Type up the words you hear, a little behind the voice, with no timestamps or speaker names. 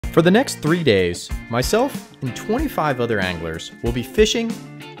For the next 3 days, myself and 25 other anglers will be fishing,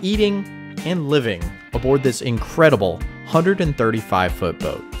 eating, and living aboard this incredible 135-foot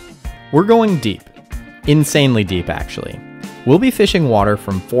boat. We're going deep, insanely deep actually. We'll be fishing water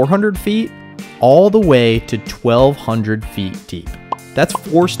from 400 feet all the way to 1,200 feet deep. That's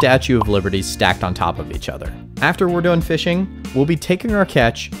 4 Statue of Liberties stacked on top of each other. After we're done fishing, we'll be taking our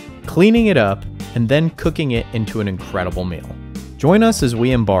catch, cleaning it up, and then cooking it into an incredible meal. Join us as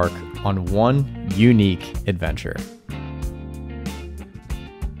we embark on one unique adventure.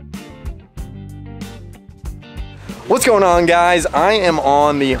 What's going on, guys? I am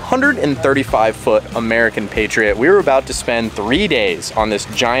on the 135-foot American Patriot. We were about to spend 3 days on this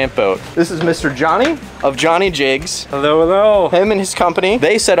giant boat. This is Mr. Johnny of Johnny Jigs. Hello, hello. Him and his company,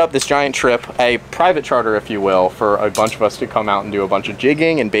 they set up this giant trip, a private charter, if you will, for a bunch of us to come out and do a bunch of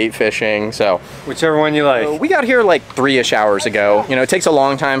jigging and bait fishing. So whichever one you like. We got here like 3-ish hours ago. You know, it takes a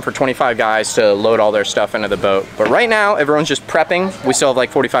long time for 25 guys to load all their stuff into the boat. But right now, everyone's just prepping. We still have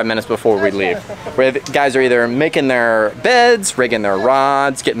like 45 minutes before we leave. Where the guys are either making their beds, rigging their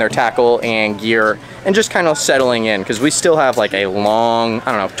rods, getting their tackle and gear, and just kind of settling in, because we still have like a long,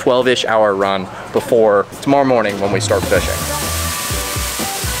 I don't know, 12-ish hour run before tomorrow morning when we start fishing.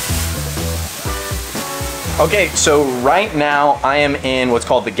 Okay, so right now I am in what's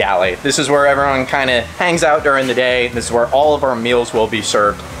called the galley. This is where everyone kind of hangs out during the day. This is where all of our meals will be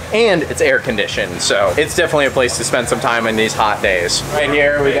served. And it's air conditioned, so it's definitely a place to spend some time in these hot days. Right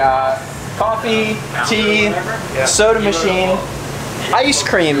here we got coffee, tea, soda machine, ice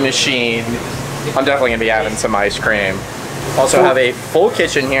cream machine. I'm definitely gonna be having some ice cream. Also have a full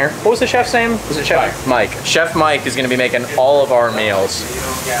kitchen here. What was the chef's name? Was it Chef Mike? Chef Mike is gonna be making all of our meals.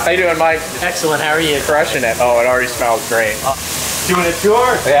 How you doing, Mike? Excellent, how are you? Crushing it. Oh, it already smells great. Doing a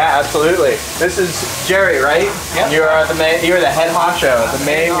tour? Yeah, absolutely. This is Jerry, right? Yep. You're the head honcho, the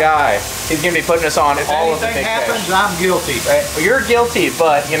main guy. He's gonna be putting us on all of the big happens, fish. I'm guilty. Right? Well, you're guilty,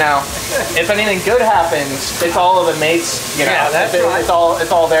 but you know, if anything good happens, it's all of the mates. You know, yeah, that's right. It's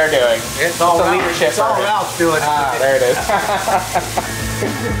all they're doing. It's all the leadership. It's all Ralph's doing. Ah, there it is.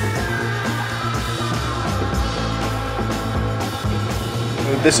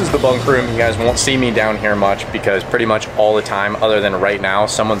 This is the bunk room. You guys won't see me down here much because pretty much all the time, other than right now,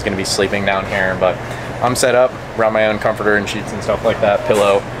 someone's gonna be sleeping down here. But I'm set up, brought my own comforter and sheets and stuff like that,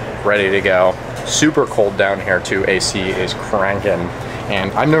 pillow, ready to go. Super cold down here too. AC is cranking.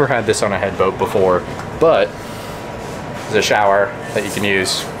 And I've never had this on a head boat before, but there's a shower that you can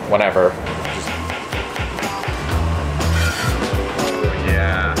use whenever. Oh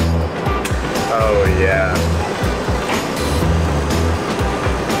yeah. Oh yeah.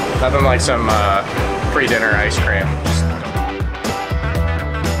 Nothing like some pre-dinner ice cream.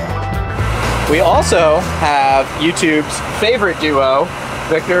 We also have YouTube's favorite duo,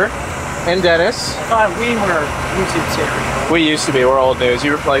 Victor and Dennis. We were YouTube series. We used to be, we're old news.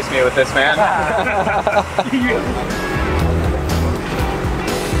 You replaced me with this man.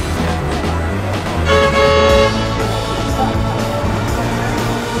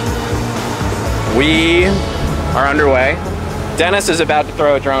 We are underway. Dennis is about to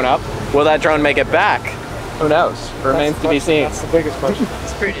throw a drone up. Will that drone make it back? Who knows? Remains to be seen. That's the biggest question.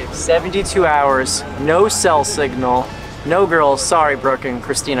 It's pretty. 72 hours, no cell signal, no girls. Sorry, Brooke and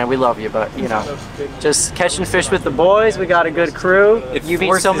Christina, we love you, but you know, just catching fish with the boys. We got a good crew. You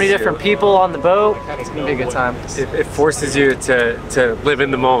meet so many different people on the boat. It's gonna be a good time. It forces you to live in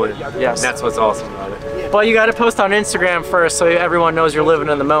the moment. Yes. That's what's awesome about it. But you got to post on Instagram first so everyone knows you're living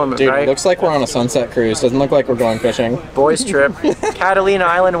in the moment, Dude, right? It looks like we're on a sunset cruise. Doesn't look like we're going fishing. Boys trip. Catalina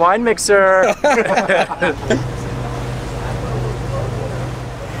Island wine mixer. This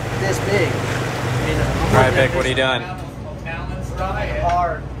big. All right, Vic, what are you doing?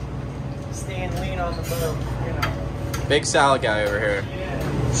 Hard. Staying lean on the boat, you know. Big salad guy over here.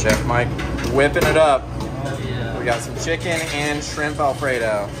 Chef Mike whipping it up. We got some chicken and shrimp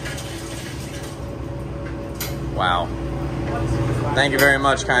Alfredo. Wow. Thank you very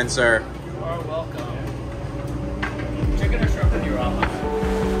much, kind sir. You are welcome. Chicken or shrimp with your omelet?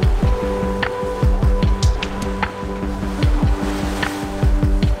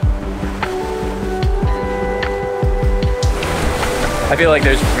 I feel like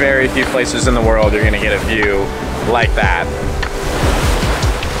there's very few places in the world you're gonna get a view like that.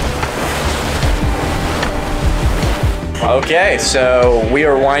 Okay, so we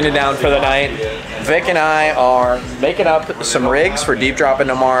are winding down for the night. Vic and I are making up some rigs for deep dropping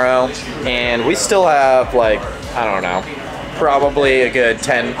tomorrow, and we still have like, I don't know, probably a good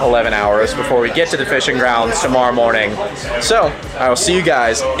 10, 11 hours before we get to the fishing grounds tomorrow morning. So I will see you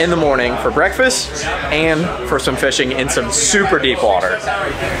guys in the morning for breakfast and for some fishing in some super deep water.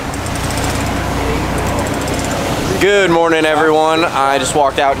 Good morning, everyone. I just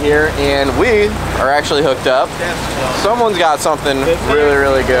walked out here and we are actually hooked up. Someone's got something really,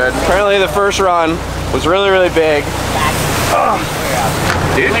 really good. Apparently the first run was really, really big. Oh.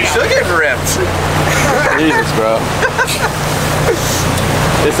 Dude, you're still getting ripped. Jesus, bro.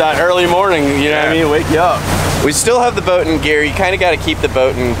 It's that early morning, you know what I mean? Wake you up. We still have the boat in gear. You kind of got to keep the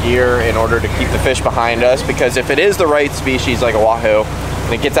boat in gear in order to keep the fish behind us, because if it is the right species like a wahoo,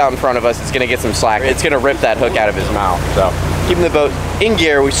 and it gets out in front of us, it's going to get some slack. It's going to rip that hook out of his mouth. So keeping the boat in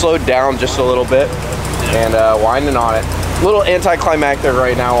gear, we slowed down just a little bit and winding on it. A little anticlimactic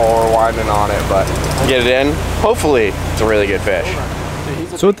right now while we're winding on it, but get it in. Hopefully it's a really good fish.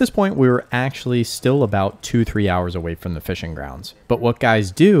 So at this point, we were actually still about 2-3 hours away from the fishing grounds. But what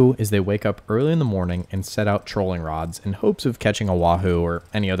guys do is they wake up early in the morning and set out trolling rods in hopes of catching a wahoo or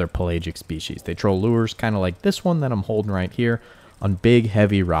any other pelagic species. They troll lures kind of like this one that I'm holding right here on big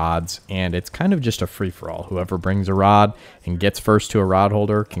heavy rods, and it's kind of just a free-for-all. Whoever brings a rod and gets first to a rod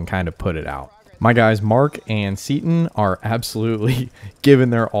holder can kind of put it out. My guys Mark and Seaton are absolutely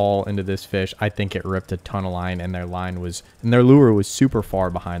giving their all into this fish. I think it ripped a ton of line, and their lure was super far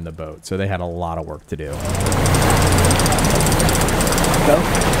behind the boat, so they had a lot of work to do. Go.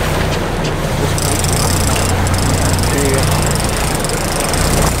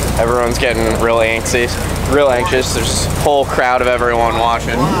 Everyone's getting real anxious. There's this whole crowd of everyone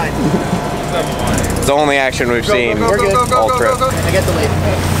watching. It's the only action we've seen all trip. I get the lead.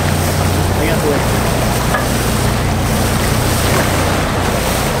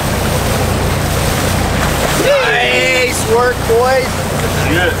 Nice work, boys.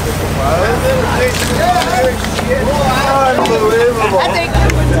 Good. Unbelievable.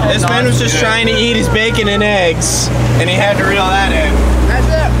 This man was just trying to eat his bacon and eggs, and he had to reel that in. That's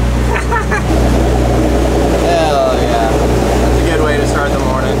it. Hell yeah. That's a good way to start the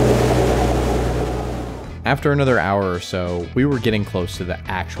morning. After another hour or so, we were getting close to the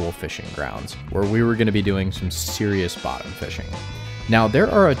actual fishing grounds, where we were going to be doing some serious bottom fishing. Now, there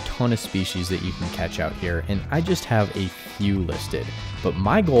are a ton of species that you can catch out here, and I just have a few listed, but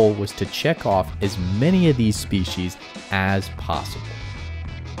my goal was to check off as many of these species as possible.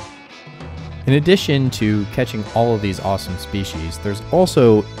 In addition to catching all of these awesome species, there's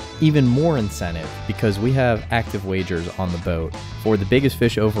also even more incentive because we have active wagers on the boat for the biggest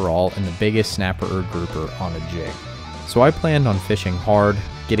fish overall and the biggest snapper or grouper on a jig. So I planned on fishing hard,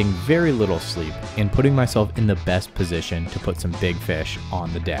 getting very little sleep, and putting myself in the best position to put some big fish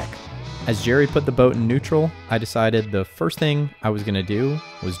on the deck. As Jerry put the boat in neutral, I decided the first thing I was gonna do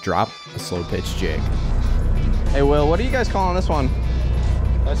was drop a slow pitch jig. Hey Will, what are you guys calling this one?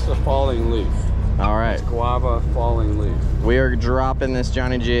 That's the falling leaf. All right. Guava falling leaf. We are dropping this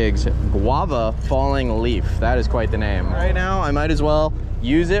Johnny Jigs Guava Falling Leaf. That is quite the name. Right now, I might as well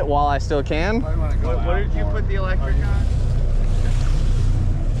use it while I still can. What did you put the electric on?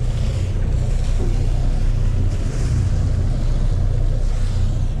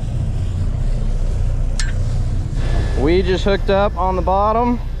 We just hooked up on the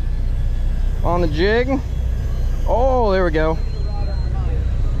bottom on the jig. Oh, there we go.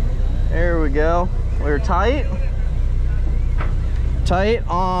 There we go. We're tight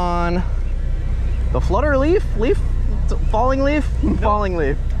on the flutter leaf, falling leaf, nope. Falling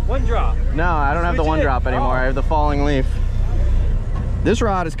leaf. One drop. No, I don't have the one drop anymore. I have the falling leaf. This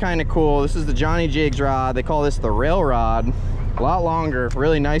rod is kind of cool. This is the Johnny Jigs rod. They call this the rail rod. A lot longer,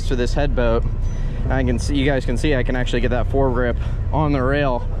 really nice for this head boat. I can see, you guys can see, I can actually get that foregrip on the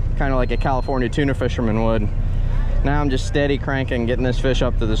rail, kind of like a California tuna fisherman would. Now I'm just steady cranking, getting this fish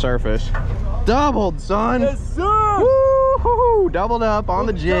up to the surface. Doubled, son! Yes, sir! Woo-hoo-hoo! Doubled up on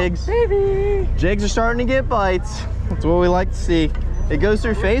the jigs. Baby! Jigs are starting to get bites. That's what we like to see. It goes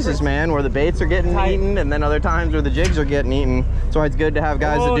through phases, man, where the baits are getting eaten, and then other times where the jigs are getting eaten. That's why it's good to have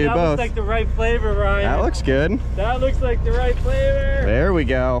guys that do both. That looks like the right flavor, Ryan. That looks good. That looks like the right flavor. There we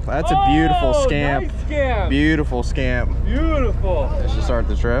go. That's a beautiful scamp. Nice scamp. Beautiful scamp. Beautiful. Let's just start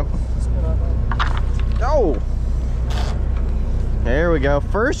the trip. Oh! There we go.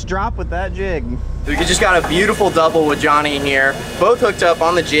 First drop with that jig. We just got a beautiful double with Johnny here. Both hooked up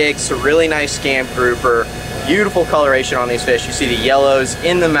on the jigs. It's a really nice scamp grouper. Beautiful coloration on these fish. You see the yellows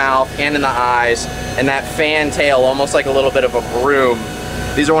in the mouth and in the eyes, and that fan tail, almost like a little bit of a broom.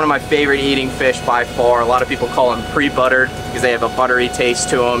 These are one of my favorite eating fish by far. A lot of people call them pre-buttered because they have a buttery taste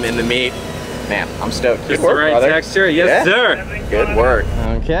to them in the meat. Man, I'm stoked. Just the right texture, yes sir. Good work.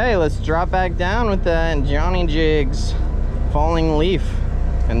 Okay, let's drop back down with that Johnny Jigs falling leaf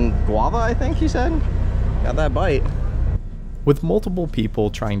and guava, I think he said. Got that bite. With multiple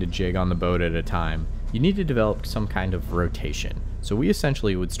people trying to jig on the boat at a time, you need to develop some kind of rotation. So we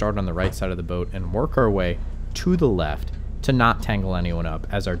essentially would start on the right side of the boat and work our way to the left to not tangle anyone up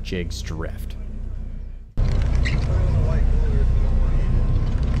as our jigs drift.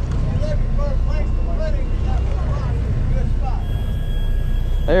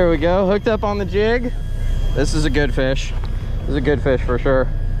 There we go, hooked up on the jig. This is a good fish. This is a good fish for sure.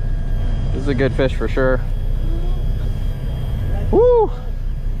 This is a good fish for sure. Woo!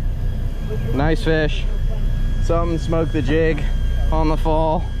 Nice fish. Something smoked the jig on the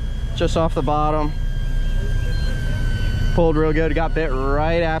fall, just off the bottom. Pulled real good, got bit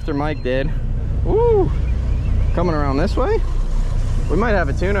right after Mike did. Woo! Coming around this way. We might have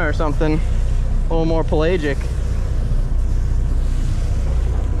a tuna or something, a little more pelagic.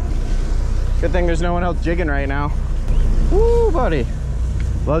 Good thing there's no one else jigging right now. Woo, buddy.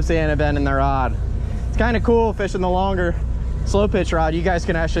 Love seeing a bend in the rod. It's kind of cool fishing the longer slow pitch rod. You guys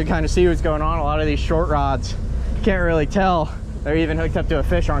can actually kind of see what's going on. A lot of these short rods, you can't really tell. They're even hooked up to a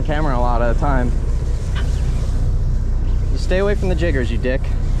fish on camera a lot of the time. Just stay away from the jiggers, you dick.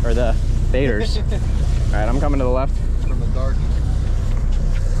 Or the baiters. All right, I'm coming to the left. From the dark.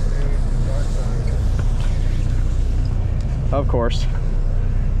 Of course.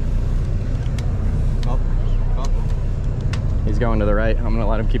 He's going to the right. I'm gonna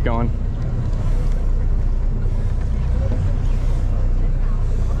let him keep going.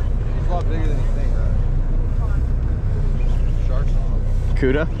 He's a lot bigger than you think, right? Shark's on him.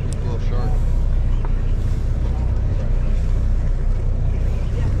 Cuda? A little shark.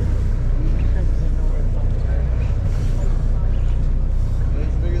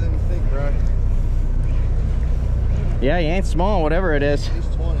 He's bigger than you think, right? Yeah, he ain't small, whatever it is. He's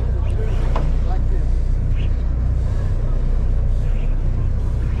 20.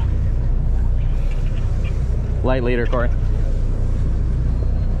 Light leader, Corey.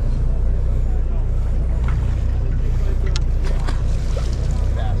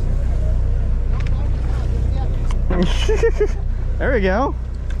 There we go.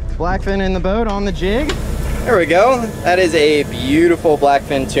 Blackfin in the boat on the jig. There we go. That is a beautiful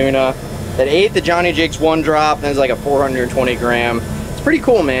blackfin tuna that ate the Johnny Jigs one drop. That's like a 420 gram. It's pretty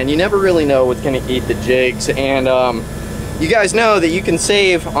cool, man. You never really know what's gonna eat the jigs. And you guys know that you can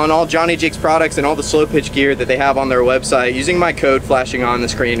save on all Johnny Jigs products and all the slow pitch gear that they have on their website using my code flashing on the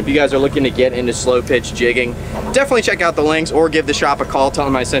screen. If you guys are looking to get into slow pitch jigging, definitely check out the links or give the shop a call, tell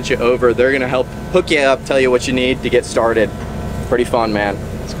them I sent you over. They're gonna help hook you up, tell you what you need to get started. Pretty fun, man.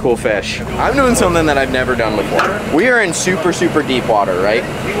 It's a cool fish. I'm doing something that I've never done before. We are in super, super deep water, right?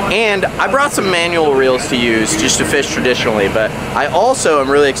 And I brought some manual reels to use just to fish traditionally, but I also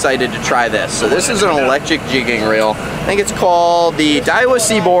am really excited to try this. So this is an electric jigging reel. I think it's called the Daiwa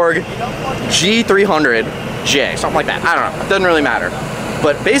Seaborg G300 J, something like that. I don't know, it doesn't really matter.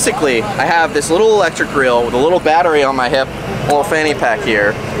 But basically, I have this little electric reel with a little battery on my hip, a little fanny pack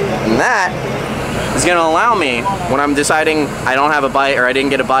here, and that is gonna allow me, when I'm deciding I don't have a bite or I didn't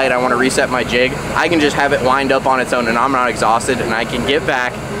get a bite, I wanna reset my jig, I can just have it wind up on its own and I'm not exhausted and I can get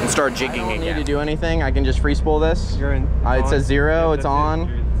back and start jigging again. I don't need to do anything, I can just free spool this. It says 0, it's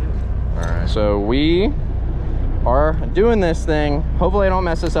on. Alright, so we are doing this thing. Hopefully I don't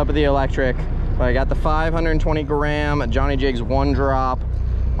mess this up with the electric, but I got the 520 gram Johnny Jigs one drop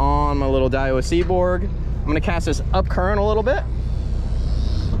on my little Daiwa Seaborg. I'm gonna cast this up current a little bit.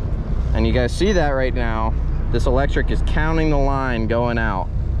 And you guys see that right now, this electric is counting the line going out.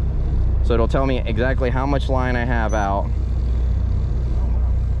 So it'll tell me exactly how much line I have out.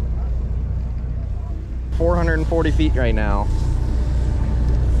 440 feet right now.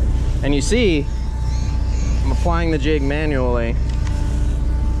 And you see, I'm applying the jig manually.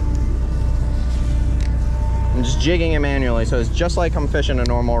 I'm just jigging it manually, so it's just like I'm fishing a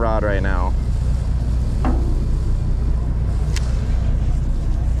normal rod right now.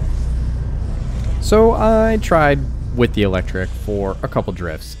 So I tried with the electric for a couple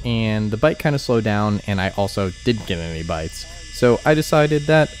drifts and the bite kind of slowed down and I also didn't get any bites. So I decided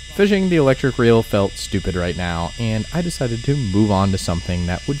that fishing the electric reel felt stupid right now and I decided to move on to something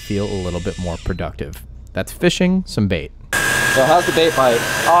that would feel a little bit more productive. That's fishing some bait. So how's the bait bite?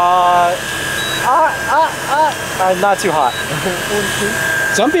 Not too hot.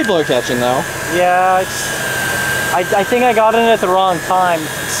 Some people are catching though. Yeah, I think I got in at the wrong time.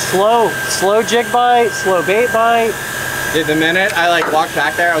 Slow jig bite, slow bait bite. Dude, the minute I like walked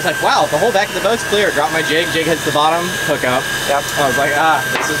back there, I was like, wow, the whole back of the boat's clear. Drop my jig, jig hits the bottom, hook up. Yep. I was like,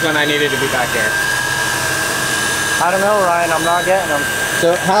 this is when I needed to be back here. I don't know, Ryan, I'm not getting them.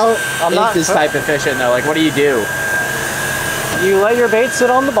 So how is this type of fishing though? Like, what do you do? You let your bait sit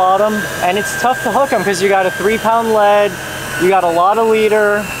on the bottom, and it's tough to hook them because you got a 3-pound lead, you got a lot of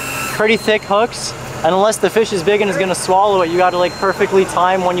leader, pretty thick hooks, and unless the fish is big and is gonna swallow it, you gotta like perfectly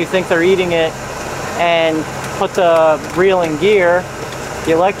time when you think they're eating it, and put the reel in gear,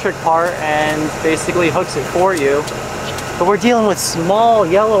 the electric part, and basically hooks it for you. But we're dealing with small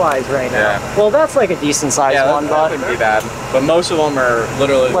yellow eyes right now. Yeah. Well, that's like a decent sized one, that but wouldn't be bad. But most of them are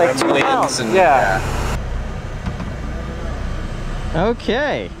literally like 2 millions. pounds. And, Yeah.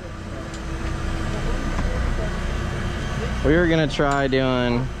 Okay. We were gonna try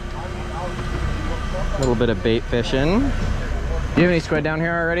doing a little bit of bait fishing. Do you have any squid down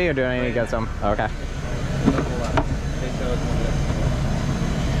here already, or do I need to get some? Okay.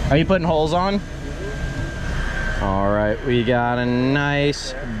 Are you putting holes on? All right, we got a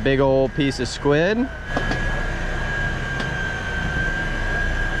nice big old piece of squid.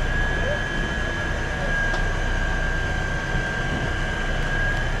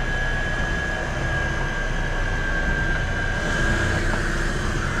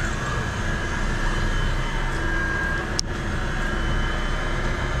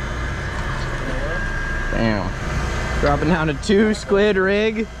 Damn. Dropping down to 2 squid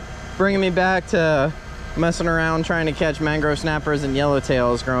rig, bringing me back to messing around trying to catch mangrove snappers and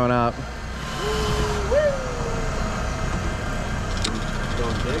yellowtails growing up.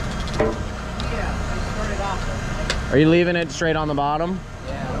 Are you leaving it straight on the bottom?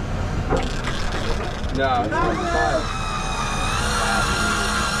 No, it's on the side.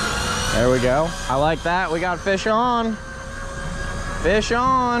 There we go. I like that. We got fish on. Fish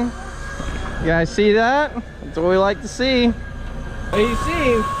on. You guys see that? That's what we like to see. But you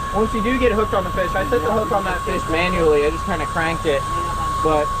see, once you do get hooked on the fish, I set the hook on that fish manually. I just kind of cranked it.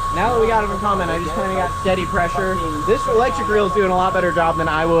 But now that we got it in common, I just kind of got steady pressure. This electric reel is doing a lot better job than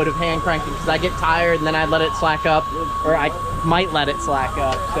I would of hand cranking, because I get tired and then I'd let it slack up, or I might let it slack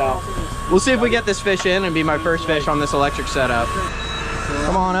up. So we'll see if we get this fish in and be my first fish on this electric setup.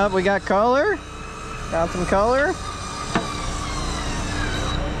 Come on up, we got color. Got some color.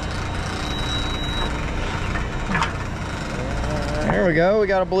 There we go, we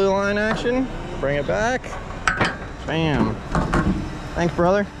got a blue line action. Bring it back. Bam. Thanks,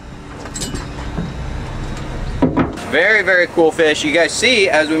 brother. Very, very cool fish. You guys see,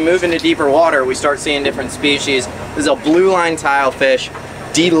 as we move into deeper water, we start seeing different species. This is a blue line tilefish.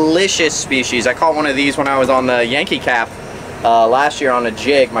 Delicious species. I caught one of these when I was on the Yankee Cap last year on a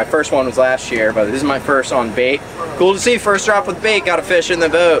jig. My first one was last year, but this is my first on bait. Cool to see, first drop with bait, got a fish in the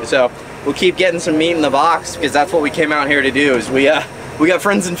boat. So we'll keep getting some meat in the box, because that's what we came out here to do. Is we got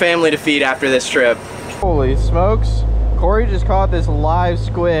friends and family to feed after this trip. Holy smokes. Corey just caught this live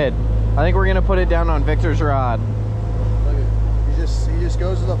squid. I think we're gonna put it down on Victor's rod. Look, he just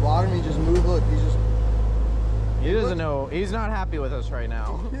goes to the bottom, he just moves, look, He doesn't know, he's not happy with us right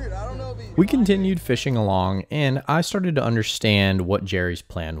now. Dude, I don't know if he... We continued fishing along, and I started to understand what Jerry's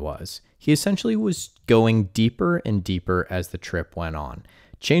plan was. He essentially was going deeper and deeper as the trip went on,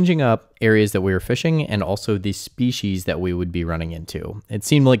 changing up areas that we were fishing and also the species that we would be running into. It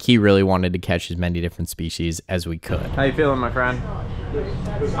seemed like he really wanted to catch as many different species as we could. How you feeling, my friend?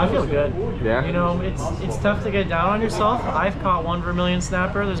 I feel good. Yeah? You know, it's tough to get down on yourself. I've caught 1 vermilion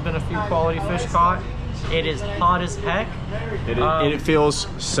snapper. There's been a few quality fish caught. It is hot as heck. It feels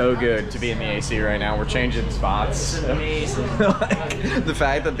so good to be in the AC right now. We're changing spots. It's amazing. Like, the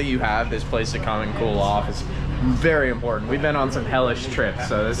fact that you have this place to come and cool off is very important. We've been on some hellish trips,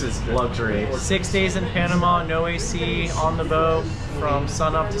 so this is luxury. 6 days in Panama, no AC, on the boat from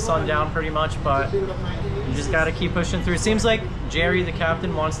sun up to sundown pretty much, but you just got to keep pushing through. It seems like Jerry, the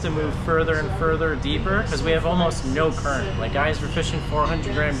captain, wants to move further and further deeper, because we have almost no current. Like, guys, we're fishing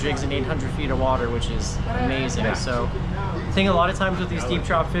 400-gram jigs in 800 feet of water, which is amazing. Yeah. So I think a lot of times with these deep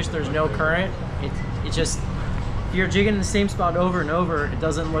trout fish, there's no current. It just, if you're jigging in the same spot over and over, it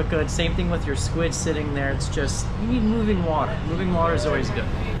doesn't look good. Same thing with your squid sitting there. It's just, you need moving water. Moving water is always good.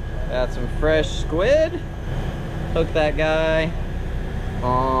 Got some fresh squid. Hook that guy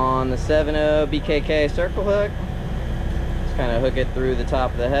on the 7.0 BKK circle hook. Just kind of hook it through the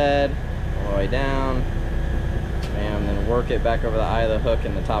top of the head, all the way down. Bam, then work it back over the eye of the hook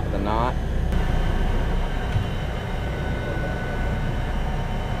and the top of the knot.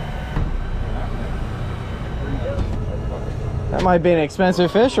 That might be an expensive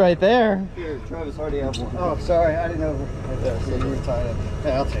fish right there. Here, Travis already has one. Oh, sorry, I didn't know. Yeah, so you were tied up.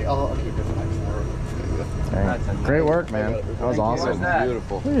 Yeah, I'll keep it next time. Great work, man. That was awesome.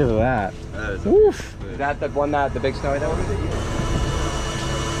 Beautiful. Look at that. That is Oof. Is that the one that the big snowy that one?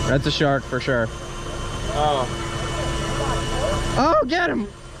 That's a shark for sure. Oh. Oh, get him!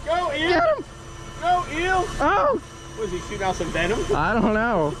 Go, eel! Get him! Go, eel! Oh! Was he shooting out some venom? I don't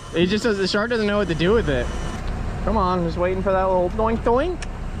know. He just does. The shark doesn't know what to do with it. Come on, I'm just waiting for that little doink doink.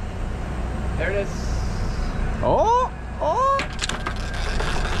 There it is. Oh! Oh!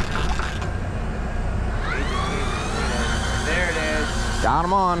 Got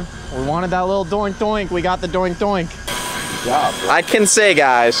him on. We wanted that little doink doink. We got the doink doink. Good job, bro. I can say,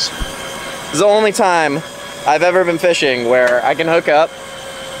 guys, this is the only time I've ever been fishing where I can hook up,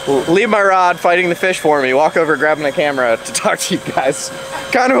 leave my rod fighting the fish for me, walk over grabbing the camera to talk to you guys.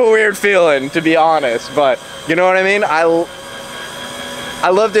 Kind of a weird feeling, to be honest, but you know what I mean? I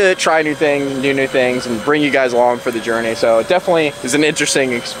love to try new things, do new things, and bring you guys along for the journey. So it definitely is an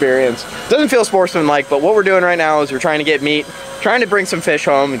interesting experience. Doesn't feel sportsmanlike, but what we're doing right now is we're trying to get meat, trying to bring some fish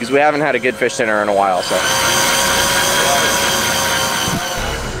home because we haven't had a good fish dinner in a while. So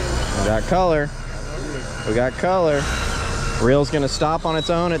we got color. We got color. Reel's gonna stop on its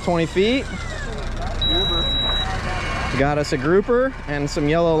own at 20 feet. Got us a grouper and some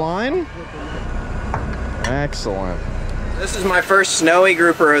yellow line. Excellent. This is my first snowy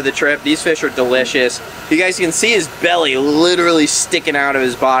grouper of the trip. These fish are delicious. You guys can see his belly literally sticking out of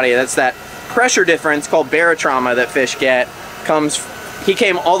his body. That's that pressure difference called barotrauma that fish get. He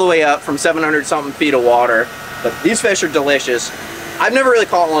came all the way up from 700 something feet of water. But these fish are delicious. I've never really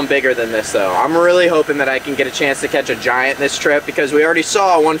caught one bigger than this though. I'm really hoping that I can get a chance to catch a giant this trip because we already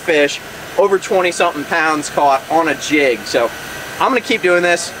saw one fish over 20 something pounds caught on a jig. So I'm gonna keep doing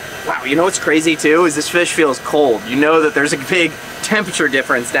this. Wow, you know what's crazy too is this fish feels cold. You know that there's a big temperature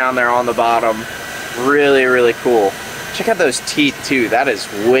difference down there on the bottom. Really, really cool. Check out those teeth too. That is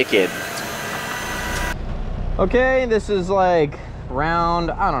wicked. Okay, this is like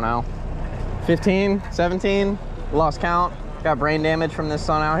round, I don't know, 15, 17, lost count. Got brain damage from this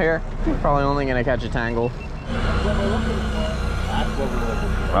sun out here. Probably only gonna catch a tangle.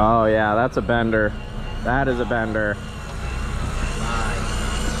 Oh yeah, that's a bender. That is a bender.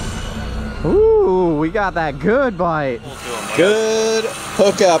 Ooh, we got that good bite. Good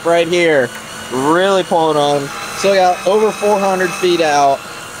hookup right here. Really pulling on. Still got over 400 feet out.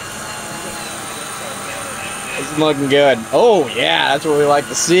 This is looking good. Oh yeah, that's what we like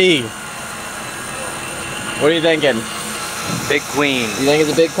to see. What are you thinking? Big queen. You think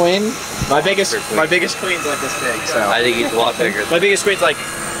it's a big queen? My biggest queen's like this big, so. I think he's a lot bigger. My biggest queen's like,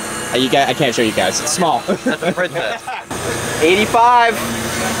 I can't show you guys, it's small. That's a princess. 85,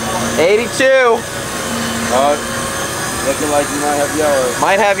 82. Looking like you might have yellow.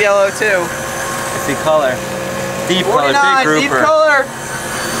 Might have yellow too. I see color. Deep color, big grouper. Deep color.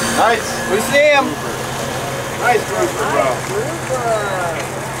 Nice. We see him. Nice grouper, bro.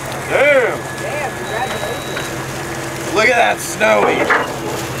 Damn. Look at that snowy.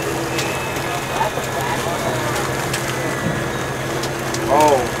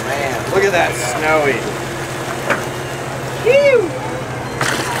 Oh man, look at that snowy. Whew.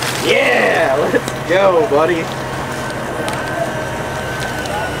 Yeah, let's go, buddy.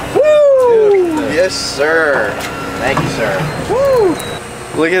 Woo! Yes, sir. Thank you, sir. Woo!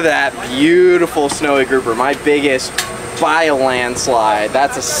 Look at that beautiful snowy grouper. My biggest by a landslide.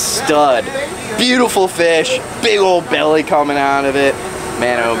 That's a stud. Beautiful fish, big old belly coming out of it.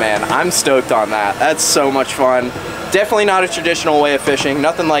 Man, oh man, I'm stoked on that. That's so much fun. Definitely not a traditional way of fishing,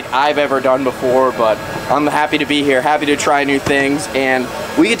 nothing like I've ever done before, but I'm happy to be here, happy to try new things, and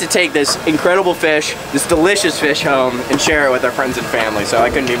we get to take this incredible fish, this delicious fish home, and share it with our friends and family, so I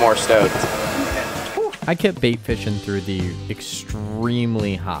couldn't be more stoked. I kept bait fishing through the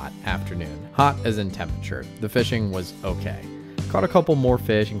extremely hot afternoon. Hot as in temperature. The fishing was okay. Caught a couple more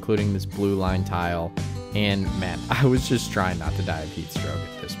fish, including this blue line tile, and man, I was just trying not to die of heat stroke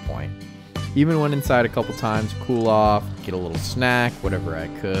at this point. Even went inside a couple times, cool off, get a little snack, whatever I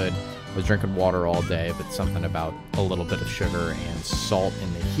could. I was drinking water all day, but something about a little bit of sugar and salt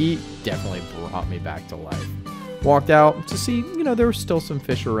in the heat definitely brought me back to life. Walked out to see, there were still some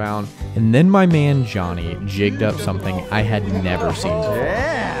fish around, and then my man Johnny jigged up something I had never seen before.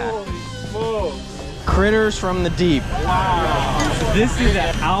 Yeah! Critters from the deep. Wow. This is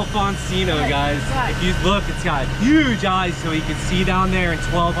an Alfonsino, guys. If you look, it's got huge eyes so you can see down there in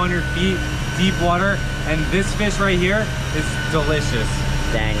 1,200 feet deep water. And this fish right here is delicious.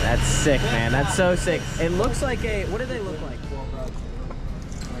 Dang, that's sick, man. That's so sick. It looks like a, what do they look like?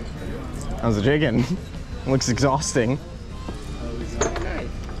 How's the jigging? Looks exhausting.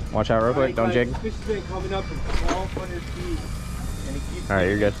 Watch out real quick, don't jig. This fish has been coming up from 1,200 feet. Alright,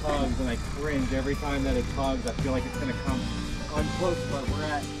 you're good. Tugs, and I cringe every time that it tugs. I feel like it's gonna come unclose to where we're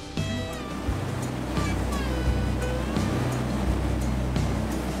at.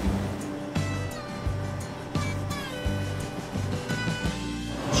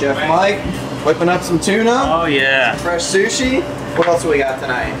 Chef Mike, whipping up some tuna. Oh yeah. Fresh sushi. What else do we got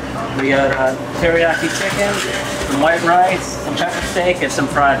tonight? We got teriyaki chicken, some white rice, some pepper steak, and some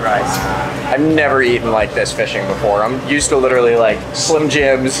fried rice. I've never eaten like this fishing before. I'm used to literally like Slim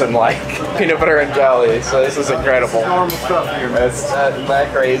Jims and like peanut butter and jelly, so this is incredible. Normal stuff here, man. It's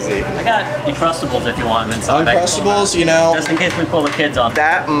that crazy. I got Uncrustables if you want them inside. Uncrustables, you know, just in case we pull the kids on.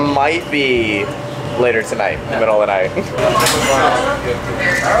 that might be later tonight, in the middle of the night.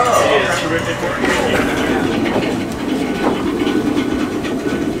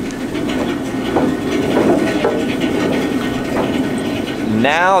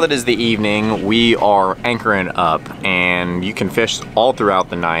 Now that is the evening, we are anchoring up, and you can fish all throughout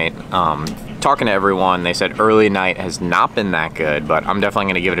the night. Talking to everyone, they said early night has not been that good, but I'm definitely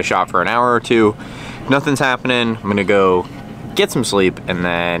gonna give it a shot for an hour or two. If nothing's happening, I'm gonna go get some sleep and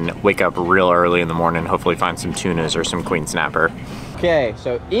then wake up real early in the morning, hopefully find some tunas or some queen snapper. Okay,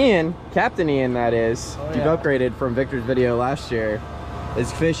 so Ian, Captain Ian that is, you've upgraded from Victor's video last year, is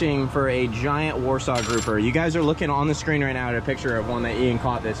fishing for a giant Warsaw grouper. You guys are looking on the screen right now at a picture of one that Ian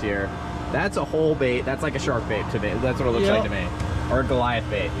caught this year. That's a whole bait. That's like a shark bait to me. That's what it looks like to me. Or a Goliath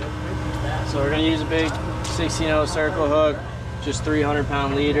bait. So we're gonna use a big 16-0 circle hook, just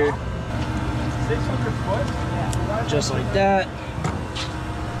 300-pound leader. 600 foot? Just like that.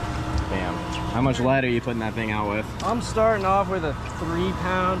 Bam. How much lead are you putting that thing out with? I'm starting off with a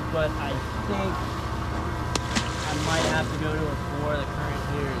 3-pound, but I think I might have to go to a 4. The current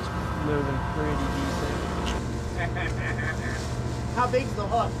here is moving pretty decent. How big's the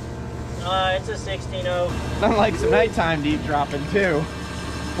hook? It's a 16-0. Not like some nighttime deep dropping too.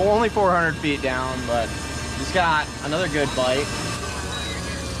 Only 400 feet down, but he's got another good bite.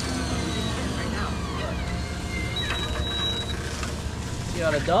 You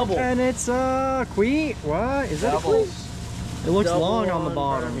got a double. And it's queen. What is that? Double. It looks Double long on the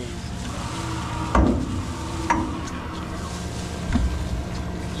bottom. Burmese.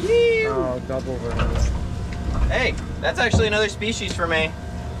 Oh, double Burmese. Hey, that's actually another species for me.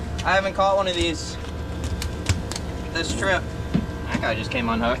 I haven't caught one of these this trip. That guy just came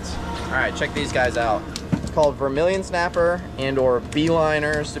unhooked. All right, check these guys out. It's called vermilion snapper and or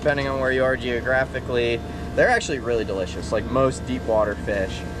beeliners, depending on where you are geographically. They're actually really delicious, like most deep water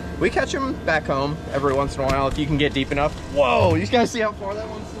fish. We catch them back home every once in a while if you can get deep enough. Whoa, you guys see how far that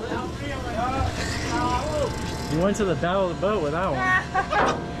one slid? You went to the bow of the boat with that one.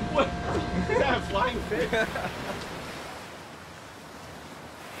 What? Is that a flying fish?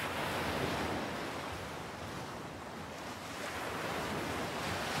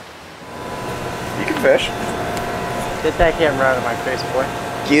 You can fish. Get that camera out of my face, boy.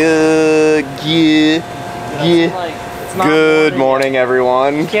 Good morning,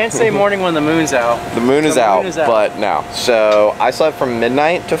 everyone. You can't say morning when the moon's out. The moon is out, but no. So I slept from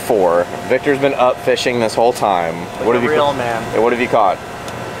midnight to 4. Victor's been up fishing this whole time. Like what have you real man. What have you caught?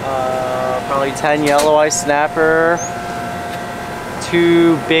 Probably 10 yellow eye snapper,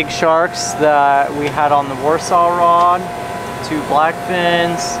 2 big sharks that we had on the Warsaw rod, 2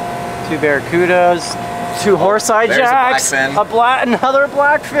 blackfins, 2 barracudas, 2 horse-eye jacks, another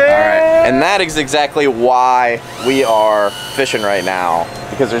blackfin. All right, and that is exactly why we are fishing right now,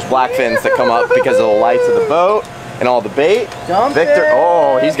 because there's blackfins that come up because of the lights of the boat and all the bait. Victor,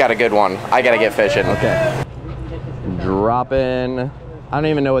 oh, he's got a good one. I gotta get fishing. Okay. Dropping. I don't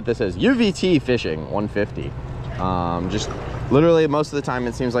even know what this is. UVT fishing, 150. Just literally most of the time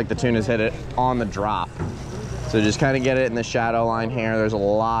it seems like the tunas hit it on the drop. So just kind of get it in the shadow line here. There's a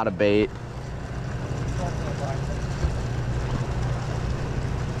lot of bait.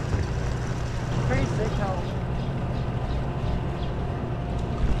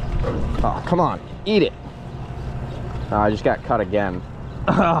 Oh, come on, eat it. Oh, I just got cut again.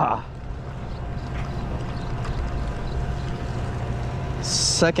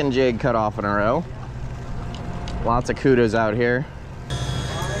 Second jig cut off in a row. Lots of kudos out here.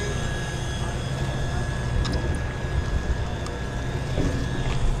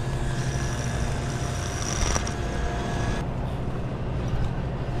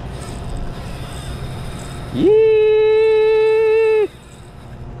 Yee!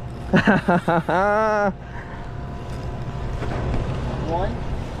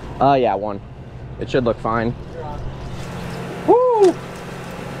 One? Yeah, 1. It should look fine. Woo!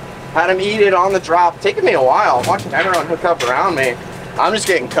 Had him eat it on the drop. Taking me a while. I'm watching everyone hook up around me. I'm just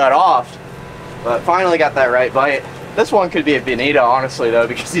getting cut off. But finally got that right bite. This one could be a bonito, honestly, though,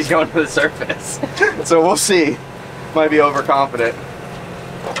 because he's going to the surface. So we'll see. Might be overconfident.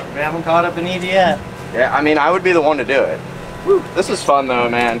 We haven't caught up an ED yet. Yeah, I mean, I would be the one to do it. Woo. This is fun, though,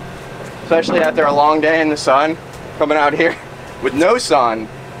 man. Especially after a long day in the sun. Coming out here with no sun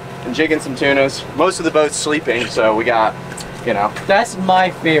and jigging some tunas. Most of the boat's sleeping, so we got you know. That's my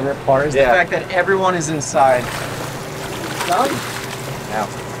favorite part, is the fact that everyone is inside. Done? Yeah.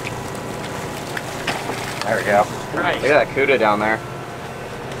 There we go. Right. Look at that cuda down there.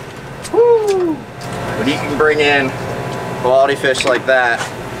 Woo! When you can bring in quality fish like that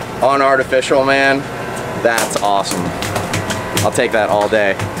on artificial, man, that's awesome. I'll take that all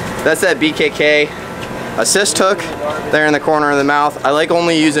day. That's that BKK assist hook there in the corner of the mouth. I like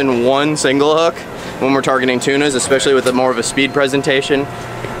only using one single hook when we're targeting tunas, especially with more of a speed presentation.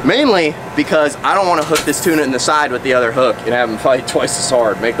 Mainly because I don't want to hook this tuna in the side with the other hook and have him fight twice as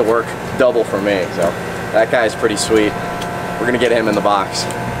hard, make the work double for me. So that guy's pretty sweet. We're gonna get him in the box.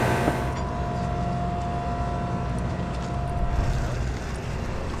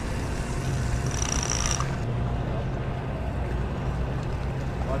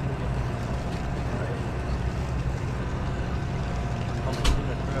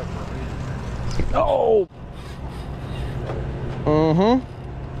 Oh!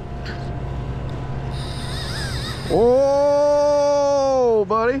 Oh,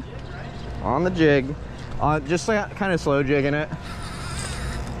 buddy. On the jig. Just like kind of slow jigging it.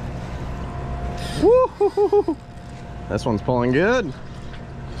 Woo! This one's pulling good.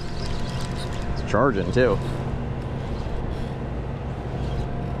 It's charging too.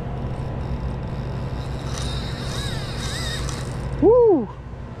 Woo!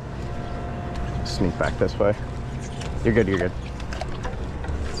 Sneak back this way. You're good, you're good.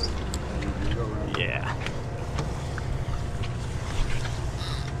 Yeah.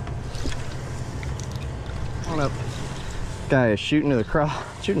 On up. Guy is shooting to the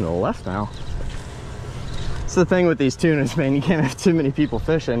shooting to the left now. It's the thing with these tunas, man. You can't have too many people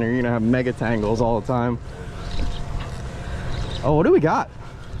fishing or you're gonna have mega tangles all the time. Oh, what do we got?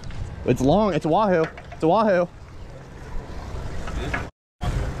 It's long. It's a wahoo. It's a wahoo.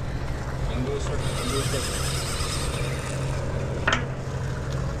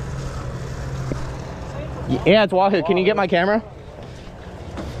 Yeah, it's wahoo. Can you get my camera?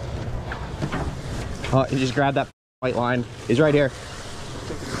 Oh, he just grabbed that white line. He's right here.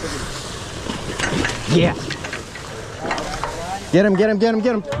 Yeah. Get him, get him, get him,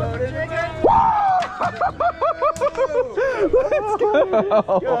 get him. Let's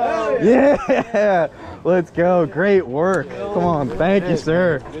go. Yeah. Let's go. Great work. Come on. Thank you,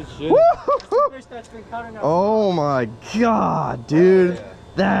 sir. Oh my God, dude.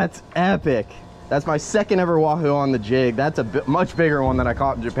 That's epic. That's my second ever wahoo on the jig. That's a much bigger one than I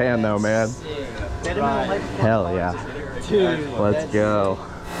caught in Japan though, man. Hell yeah. Let's go.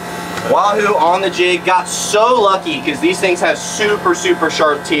 Wahoo on the jig. Got so lucky because these things have super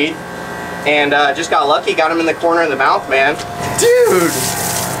sharp teeth. And just got lucky, got him in the corner of the mouth, man. Dude,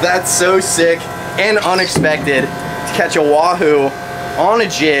 that's so sick and unexpected to catch a wahoo on a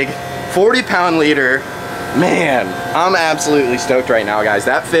jig, 40-pound leader. Man, I'm absolutely stoked right now, guys.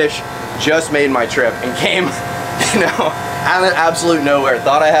 That fish just made my trip and came, you know, out of absolute nowhere.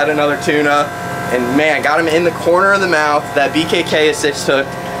 Thought I had another tuna, and man, got him in the corner of the mouth. That BKK assist hook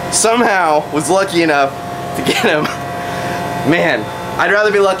somehow was lucky enough to get him. Man, I'd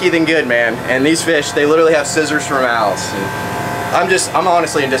rather be lucky than good, man. And these fish, they literally have scissors for mouths. And I'm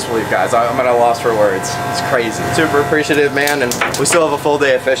honestly in disbelief, guys. I'm at a loss for words. It's crazy. Super appreciative, man, and we still have a full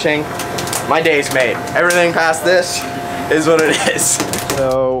day of fishing. My day's made. Everything past this is what it is.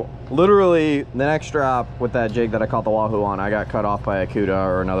 So, literally, the next drop with that jig that I caught the wahoo on, I got cut off by a cuda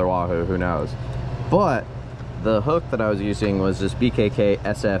or another wahoo, who knows. But the hook that I was using was this BKK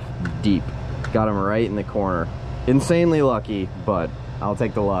SF Deep. Got him right in the corner. Insanely lucky, but I'll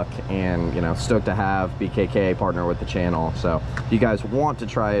take the luck, and you know, stoked to have BKK partner with the channel. So if you guys want to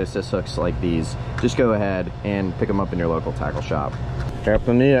try assist hooks like these, just go ahead and pick them up in your local tackle shop.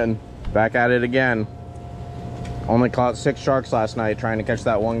 Captain Ian, back at it again. Only caught 6 sharks last night trying to catch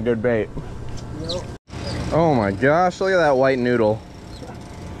that one good bait. Yep. Oh my gosh, look at that white noodle.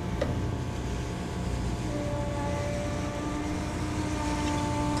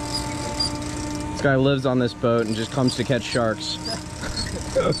 This guy lives on this boat and just comes to catch sharks.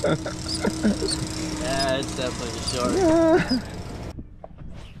 Yeah, it's definitely a shark. Yeah.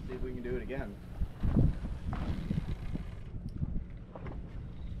 See if we can do it again.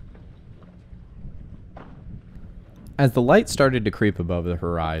 As the light started to creep above the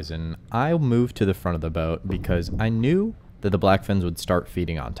horizon, I moved to the front of the boat because I knew that the blackfins would start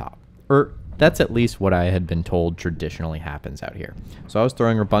feeding on top. Or that's at least what I had been told traditionally happens out here. So I was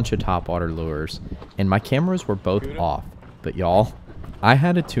throwing a bunch of topwater lures, and my cameras were both off. But y'all, I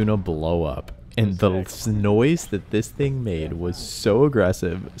had a tuna blow up, and the noise that this thing made was so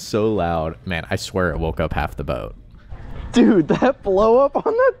aggressive, so loud. Man, I swear it woke up half the boat. Dude, that blow up on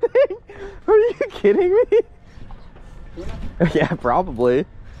that thing? Are you kidding me? Yeah, probably.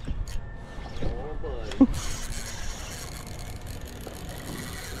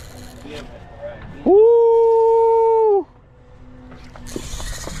 Woo!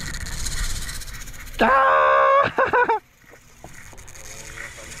 Ah!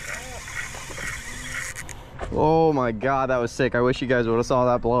 Oh my god, that was sick. I wish you guys would have saw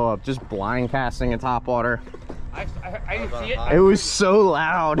that blow up. Just blind casting in top water. I didn't see it. It was so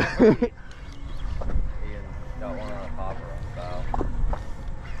loud.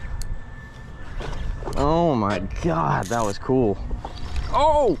 Oh my god, that was cool.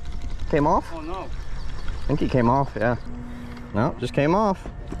 Oh! Came off? Oh no. I think he came off, yeah. No, just came off.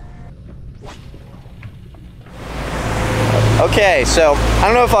 Okay, so I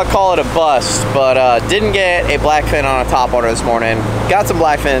don't know if I'll call it a bust, but didn't get a blackfin on a topwater this morning. Got some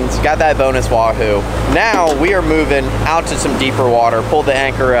blackfins, got that bonus wahoo. Now we are moving out to some deeper water, pulled the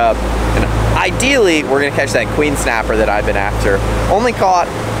anchor up, and ideally we're gonna catch that queen snapper that I've been after. Only caught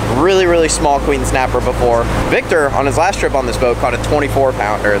really small queen snapper before. Victor, on his last trip on this boat, caught a 24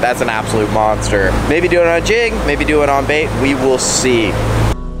 pounder. That's an absolute monster. Maybe do it on a jig, maybe do it on bait, we will see.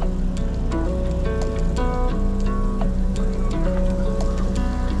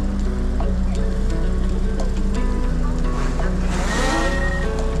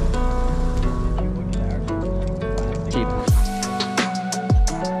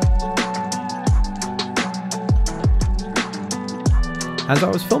 As I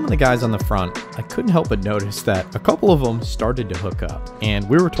was filming the guys on the front, I couldn't help but notice that a couple of them started to hook up, and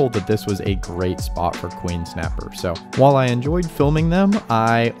we were told that this was a great spot for queen snapper. So while I enjoyed filming them,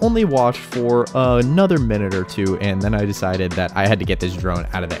 I only watched for another minute or two, and then I decided that I had to get this drone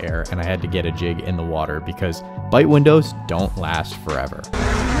out of the air and I had to get a jig in the water because bite windows don't last forever.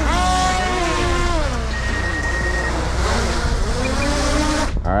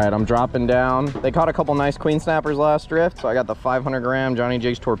 All right, I'm dropping down. They caught a couple nice queen snappers last drift, so I got the 500-gram Johnny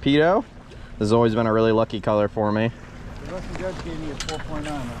Jigs torpedo. This has always been a really lucky color for me. The Russian judge gave me a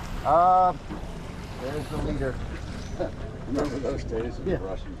 4.9. There's the leader. Remember those days of the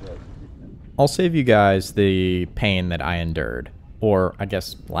Russian judge? I'll save you guys the pain that I endured, or I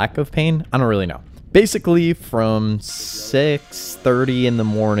guess lack of pain. I don't really know. Basically, from 6:30 in the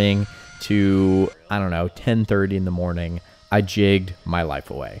morning to, I don't know, 10:30 in the morning, I jigged my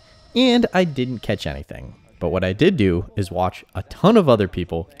life away, and I didn't catch anything. But what I did do is watch a ton of other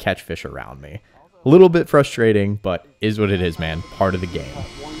people catch fish around me. A little bit frustrating, but is what it is, man. Part of the game.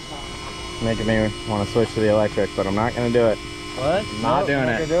 Making me want to switch to the electric, but I'm not going to do it. What? Not doing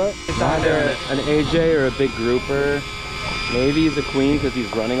it. Not doing it. An AJ or a big grouper. Maybe he's a queen because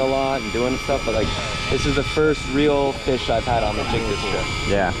he's running a lot and doing stuff, but like, this is the first real fish I've had on the jig this trip.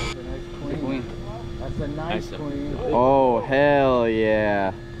 Yeah. That's a nice queen. Oh, hell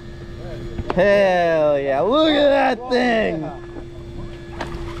yeah. Hell yeah. Look at that thing.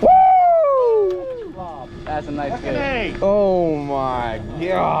 Woo! That's a nice fish. Oh my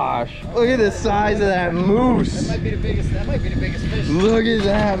gosh. Look at the size of that moose. That might be the biggest fish. Look at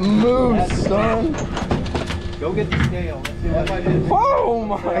that moose, son. Go get the scale. Let's see what that is. Oh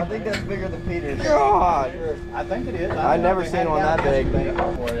my I think that's bigger than Peter's. God. I think it is. I've never seen one that big.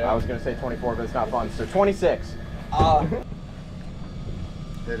 I I was going to say 24, but it's not fun. So 26. That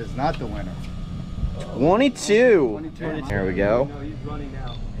is not the winner. 22. Here we go. He's running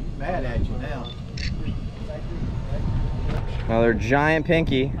now. He's mad at you now. Another giant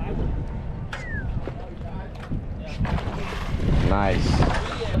pinky. Nice.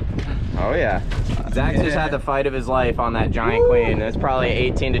 Oh yeah. Zach just had the fight of his life on that giant queen. That's probably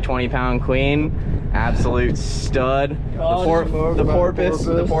 18 to 20 pound queen. Absolute stud.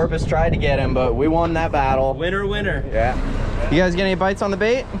 The porpoise tried to get him, but we won that battle. Winner, winner. Yeah. You guys get any bites on the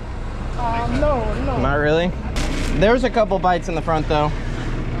bait? No. Not really. There's a couple bites in the front though.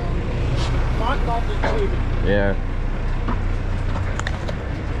 Yeah.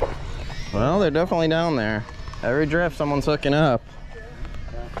 Well, they're definitely down there. Every drift, someone's hooking up.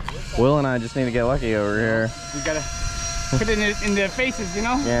 Will and I just need to get lucky over here. You gotta put it in their faces, you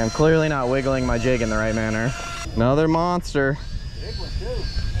know? Yeah, I'm clearly not wiggling my jig in the right manner. Another monster.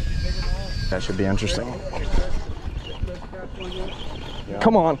 That should be interesting.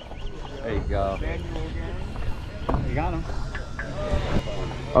 Come on. There you go. You got him.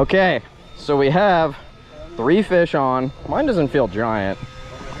 Okay, so we have 3 fish on. Mine doesn't feel giant.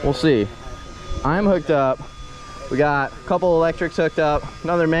 We'll see. I'm hooked up. We got a couple electrics hooked up.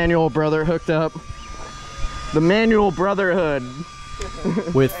 Another manual brother hooked up. The manual brotherhood.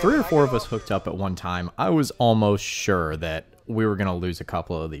 With 3 or 4 of us hooked up at one time, I was almost sure that we were going to lose a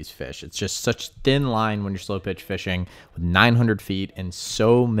couple of these fish. It's just such thin line when you're slow pitch fishing with 900 feet and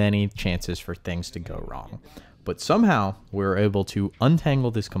so many chances for things to go wrong. but somehow we were able to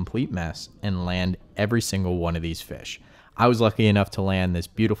untangle this complete mess and land every single one of these fish. I was lucky enough to land this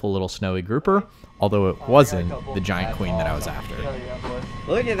beautiful little snowy grouper, although it wasn't the giant queen that I was after.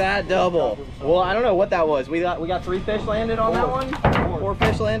 Look at that double. Well, I don't know what that was. We got 3 fish landed on that one. 4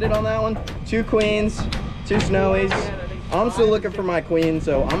 fish landed on that one. 2 queens, 2 snowies. I'm still looking for my queen,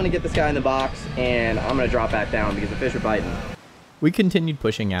 so I'm gonna get this guy in the box and I'm gonna drop back down because the fish are biting. We continued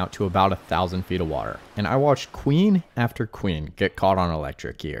pushing out to about 1,000 feet of water, and I watched queen after queen get caught on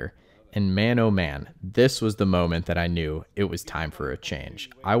electric gear. And man, oh man, this was the moment that I knew it was time for a change.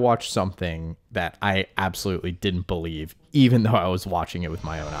 I watched something that I absolutely didn't believe, even though I was watching it with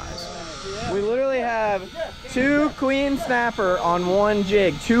my own eyes. We literally have 2 queen snapper on 1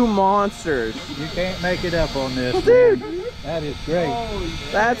 jig, 2 monsters. You can't make it up on this, dude. Man. That is great.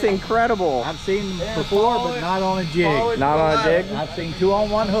 That's incredible. I've seen them before, but not on a jig. Not on a jig? I've seen 2 on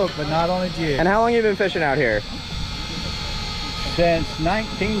 1 hook, but not on a jig. And how long have you been fishing out here? Since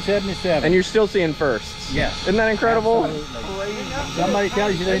 1977. And you're still seeing firsts? Yes. Isn't that incredible? Absolutely. Somebody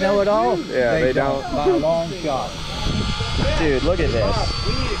tells you they know it all? Yeah, they don't. By a long shot. Dude, look at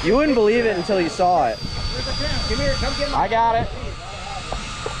this. You wouldn't believe it until you saw it. Come here, come get I got it.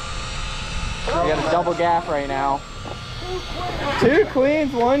 We got a double gaff right now. 2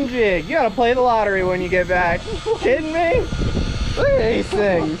 queens, 1 jig. You gotta play the lottery when you get back. Kidding me? Look at these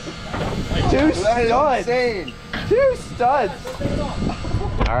things. 2 studs. 2 studs.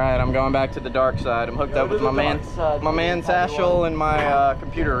 All right, I'm going back to the dark side. I'm hooked up with my man Satchel and my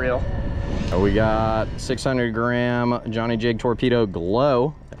computer reel. We got 600 gram Johnny Jig Torpedo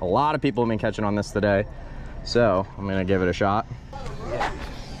Glow. A lot of people have been catching on this today, so I'm gonna give it a shot.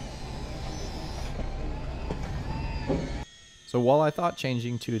 So while I thought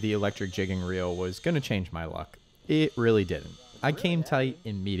changing to the electric jigging reel was going to change my luck, it really didn't. I came tight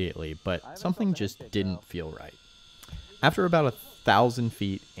immediately, but something just didn't feel right. After about 1,000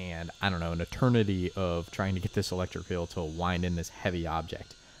 feet and, I don't know, an eternity of trying to get this electric reel to wind in this heavy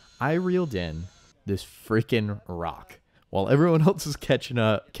object, I reeled in this freaking rock. While everyone else is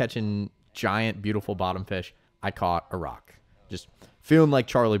catching giant, beautiful bottom fish, I caught a rock. Just feeling like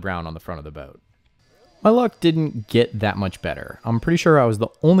Charlie Brown on the front of the boat. My luck didn't get that much better. I'm pretty sure I was the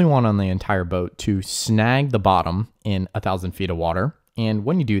only one on the entire boat to snag the bottom in 1,000 feet of water. And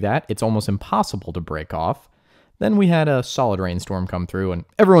when you do that, it's almost impossible to break off. Then we had a solid rainstorm come through and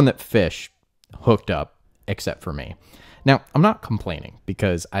everyone that fished hooked up except for me. Now, I'm not complaining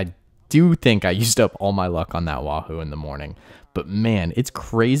because I do think I used up all my luck on that wahoo in the morning. But man, it's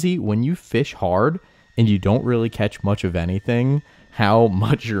crazy when you fish hard and you don't really catch much of anything, how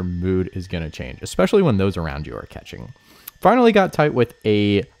much your mood is going to change, especially when those around you are catching. Finally got tight with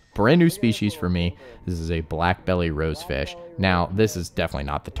a brand new species for me. This is a black belly rosefish. Now, this is definitely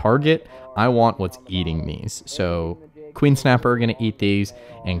not the target. I want what's eating these. So queen snapper are going to eat these,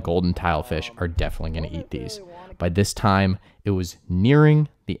 and golden tilefish are definitely going to eat these. By this time, it was nearing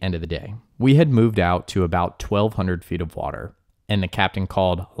the end of the day. We had moved out to about 1,200 feet of water, and the captain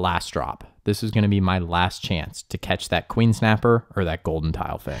called last drop. This is going to be my last chance to catch that queen snapper or that golden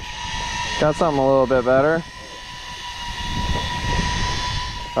tilefish. Got something a little bit better.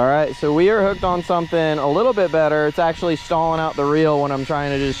 All right, so we are hooked on something a little bit better. It's actually stalling out the reel when I'm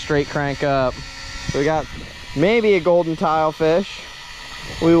trying to just straight crank up. We got maybe a golden tilefish.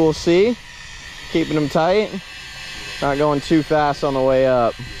 We will see. Keeping them tight. Not going too fast on the way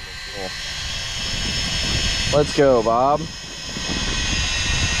up. Let's go, Bob.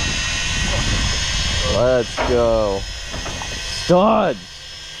 Let's go. Studs.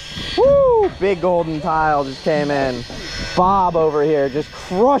 Woo! Big golden tile just came in. Bob over here just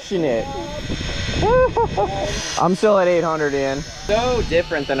crushing it. I'm still at 800 in. So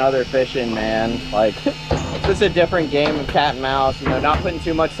different than other fishing, man. Like, this is a different game of cat and mouse. You know, not putting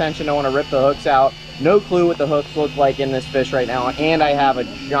too much tension. Don't want to rip the hooks out. No clue what the hooks look like in this fish right now. And I have a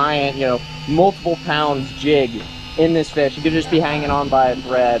giant, you know, multiple pounds jig in this fish. You could just be hanging on by a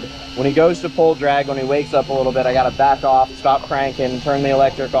thread. When he goes to pull drag, when he wakes up a little bit, I gotta back off, stop cranking, turn the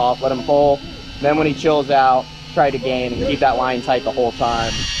electric off, let him pull. Then when he chills out, try to gain and keep that line tight the whole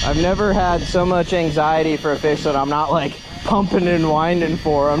time. I've never had so much anxiety for a fish that I'm not like pumping and winding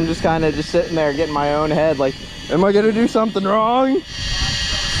for. I'm just kind of just sitting there getting my own head like, am I gonna do something wrong?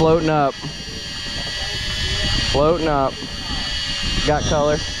 Floating up. Floating up. Got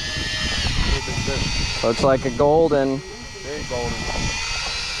color. Looks like a golden. Big golden.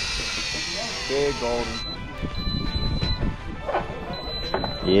 Big golden.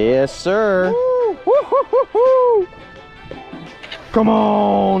 Yes, sir. Woo, woo, woo, woo. Come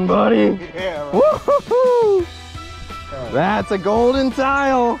on, buddy. Yeah, right. Woo-hoo-hoo. That's a golden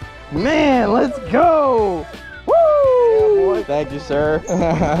tile. Man, let's go. Thank you, sir.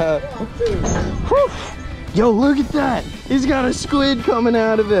 Yo, look at that. He's got a squid coming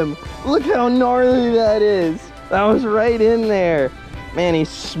out of him. Look how gnarly that is. That was right in there. Man, he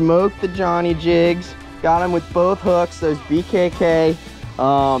smoked the Johnny Jigs. Got him with both hooks, those BKK,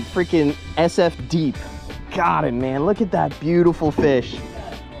 freaking SF Deep. Got him, man. Look at that beautiful fish.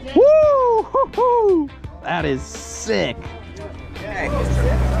 Woo! Hoo-hoo! That is sick.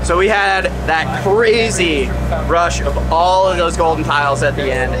 So we had that crazy rush of all of those golden tiles at the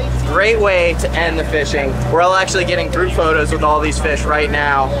end. Great way to end the fishing. We're all actually getting group photos with all these fish right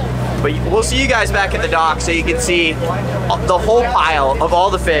now. But we'll see you guys back at the dock so you can see the whole pile of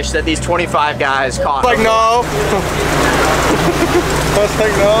all the fish that these 25 guys caught. Like no. Let's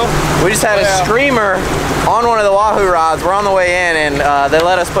take no. We just had a screamer on one of the Wahoo rods. We're on the way in and they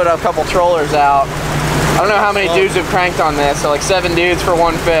let us put a couple trollers out. I don't know how many dudes have cranked on this, so like 7 dudes for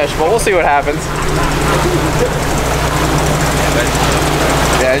one fish, but we'll see what happens.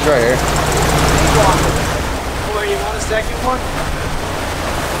 Yeah, he's right here. Boy, you want a second one?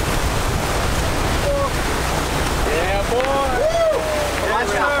 Yeah, boy.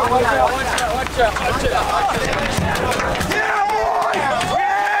 Watch out, watch out, watch out, watch out, watch out. Yeah, boy!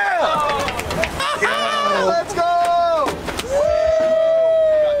 Yeah! Let's go!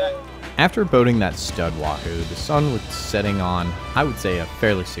 After boating that stud Wahoo, the sun was setting on, I would say, a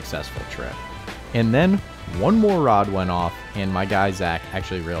fairly successful trip. And then one more rod went off and my guy Zach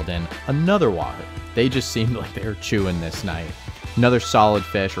actually reeled in another Wahoo. They just seemed like they were chewing this night. Another solid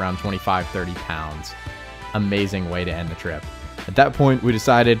fish, around 25-30 pounds. Amazing way to end the trip. At that point, we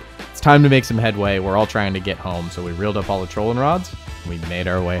decided it's time to make some headway. We're all trying to get home, so we reeled up all the trolling rods and we made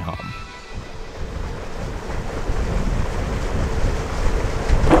our way home.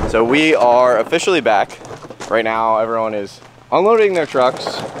 So we are officially back. Right now, everyone is unloading their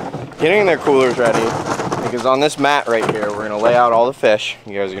trucks, getting their coolers ready, because on this mat right here, we're gonna lay out all the fish.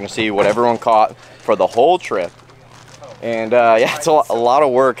 You guys are gonna see what everyone caught for the whole trip. And yeah, it's a lot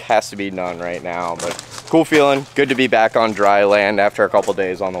of work has to be done right now, but cool feeling. Good to be back on dry land after a couple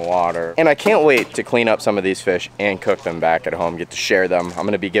days on the water. And I can't wait to clean up some of these fish and cook them back at home, get to share them. I'm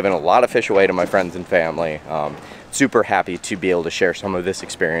gonna be giving a lot of fish away to my friends and family. Super happy to be able to share some of this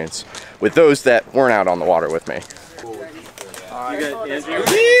experience with those that weren't out on the water with me. Woo,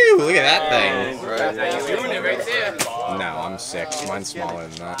 look at that thing. No, I'm 6. Mine's smaller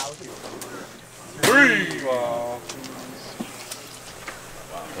than that. 3.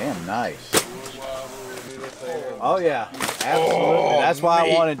 Damn nice. Oh yeah, absolutely. That's why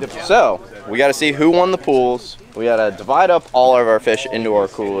I wanted to. So we got to see who won the pools. We got to divide up all of our fish into our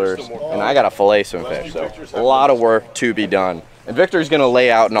coolers, and I got to fillet some fish. So a lot of work to be done. And Victor's gonna lay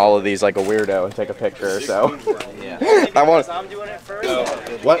out in all of these like a weirdo and take a picture. So I want.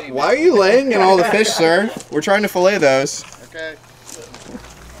 What? Why are you laying in all the fish, sir? We're trying to fillet those. Okay.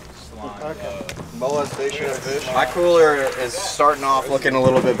 Molestation of fish. My cooler is starting off looking a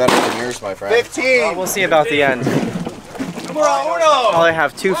little bit better than yours, my friend. 15. Well, we'll see about the end. I'll only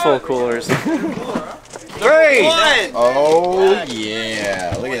have 2 full coolers. 3. Oh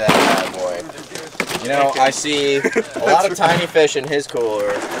yeah! Look at that bad boy. You know, I see a lot of tiny fish in his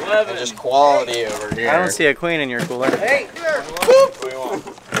cooler, and just quality over here. I don't see a queen in your cooler. Hey,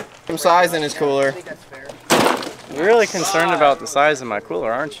 Some size in his cooler. You're really concerned about the size of my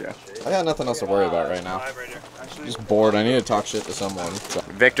cooler, aren't you? I got nothing else to worry about right now. Just bored. I need to talk shit to someone. So.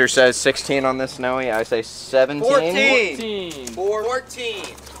 Victor says 16 on this Snowy. I say 17. 14.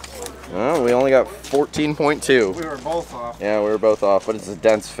 Oh, we only got 14.2. We were both off. Yeah, we were both off, but it's a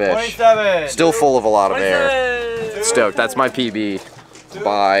dense fish. 27. Still full of a lot of air. Stoked. That's my PB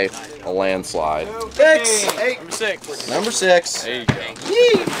by a landslide. 6. Number 6. There you go.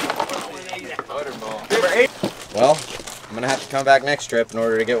 Number 8. Well, I'm gonna have to come back next trip in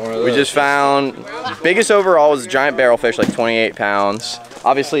order to get one of those. We just found, biggest overall was a giant barrelfish, like 28 pounds.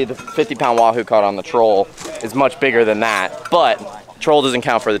 Obviously the 50-pound wahoo caught on the troll is much bigger than that, but troll doesn't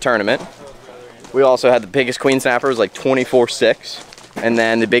count for the tournament. We also had the biggest queen snapper, was like 24.6, and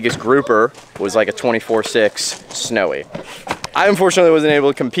then the biggest grouper was like a 24.6 Snowy. I unfortunately wasn't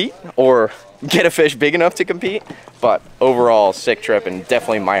able to compete or get a fish big enough to compete, but overall sick trip, and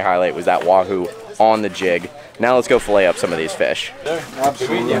definitely my highlight was that wahoo on the jig. Now let's go fillet up some of these fish.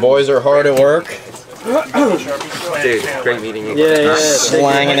 Absolutely. The boys are hard at work. Dude, great meeting you. Yeah.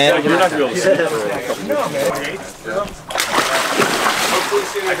 Slanging it. On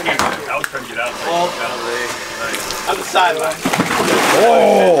the sideline.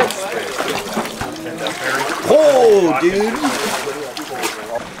 Oh! Oh, dude!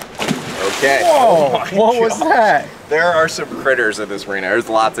 Okay. Whoa! What was that? There are some critters in this arena. There's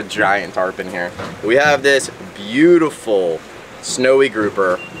lots of giant tarpon here. We have this beautiful snowy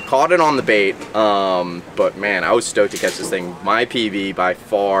grouper. Caught it on the bait, but man, I was stoked to catch this thing. My PB by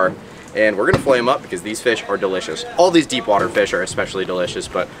far. And we're gonna flay them up because these fish are delicious. All these deep water fish are especially delicious,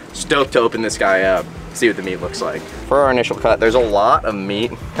 but stoked to open this guy up, see what the meat looks like. For our initial cut, there's a lot of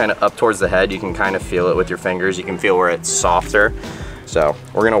meat kind of up towards the head. You can kind of feel it with your fingers. You can feel where it's softer. So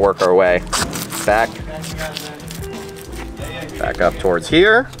we're gonna work our way back up towards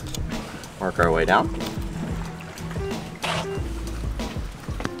here, work our way down.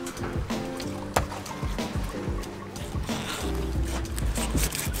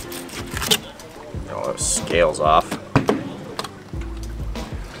 All those scales off.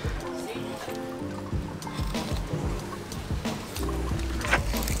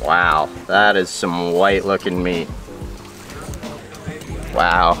 Wow, that is some white looking meat.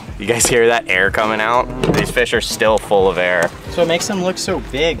 Wow, you guys hear that air coming out? These fish are still full of air. So it makes them look so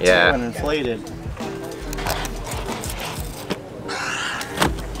big too and inflated.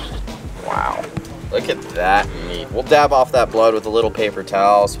 Wow, look at that meat. We'll dab off that blood with a little paper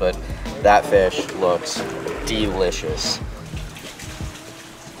towels, but that fish looks delicious.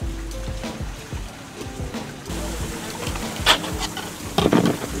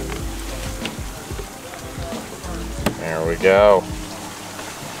 There we go.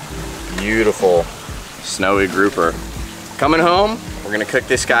 Beautiful snowy grouper. Coming home, we're gonna cook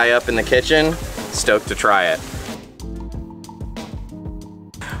this guy up in the kitchen. Stoked to try it.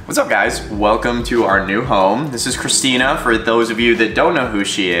 What's up guys? Welcome to our new home. This is Christina. For those of you that don't know who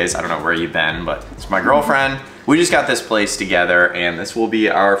she is, I don't know where you've been, but it's my girlfriend. We just got this place together and this will be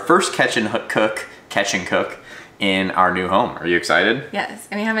our first catch and cook in our new home. Are you excited? Yes,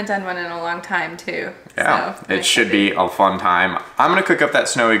 and we haven't done one in a long time too. Yeah, so it should be a fun time. I'm gonna cook up that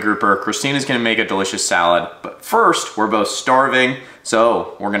snowy grouper. Christina's gonna make a delicious salad, but first, we're both starving,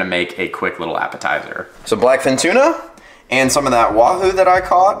 so we're gonna make a quick little appetizer. So blackfin tuna and some of that wahoo that I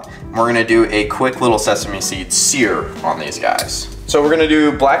caught. We're gonna do a quick little sesame seed sear on these guys. So we're gonna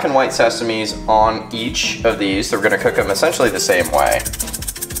do black and white sesames on each of these. So we're gonna cook them essentially the same way.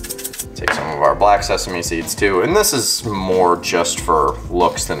 Take some of our black sesame seeds too, and this is more just for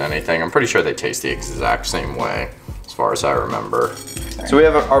looks than anything. I'm pretty sure they taste the exact same way, as far as I remember. So we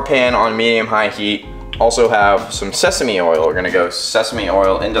have our pan on medium-high heat. Also have some sesame oil. We're gonna go sesame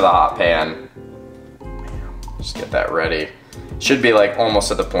oil into the hot pan. Just get that ready. Should be like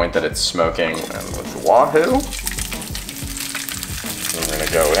almost at the point that it's smoking. And with the wahoo, we're gonna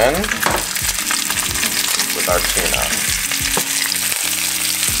go in with our tuna.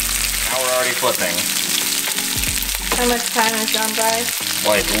 We're already flipping. How much time has gone by?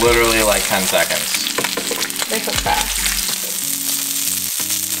 Like literally like 10 seconds. They cook fast.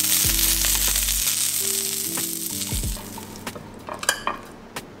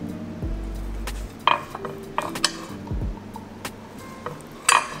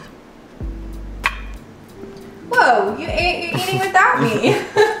 Whoa, you're eating without me.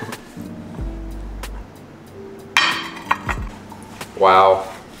 Wow.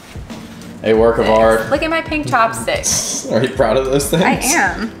 A work of art. Look at my pink chopsticks. Are you proud of those things? I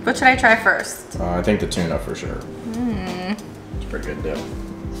am. What should I try first? I think the tuna for sure. It's a pretty good dip.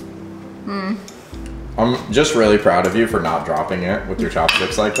 I'm just really proud of you for not dropping it with your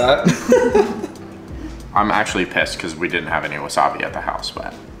chopsticks like that. I'm actually pissed because we didn't have any wasabi at the house,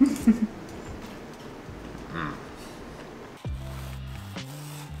 but.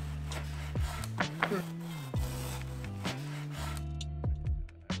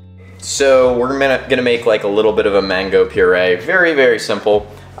 So we're gonna make like a little bit of a mango puree. Very, very simple.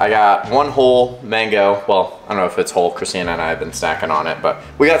 I got one whole mango. Well, I don't know if it's whole. Christina and I have been snacking on it, but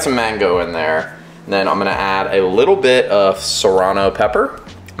we got some mango in there. And then I'm gonna add a little bit of serrano pepper.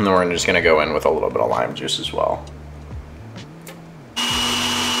 And then we're just gonna go in with a little bit of lime juice as well.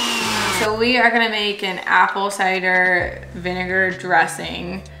 So we are gonna make an apple cider vinegar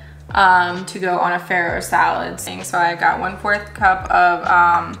dressing to go on a farro salad. So I got 1/4 cup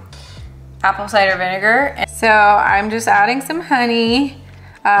of apple cider vinegar. So I'm just adding some honey.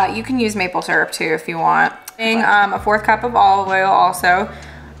 You can use maple syrup too if you want. A 1/4 cup of olive oil also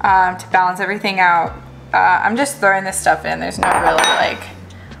to balance everything out. I'm just throwing this stuff in. There's no really like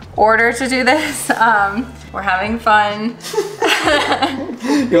order to do this. We're having fun.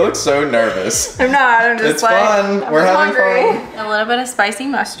 You look so nervous. I'm not, I'm just it's like, fun. We're having fun. A little bit of spicy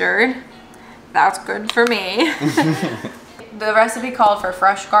mustard. That's good for me. The recipe called for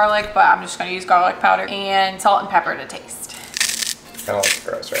fresh garlic, but I'm just gonna use garlic powder and salt and pepper to taste. Kind of looks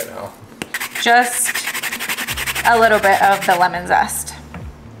gross right now. Just a little bit of the lemon zest.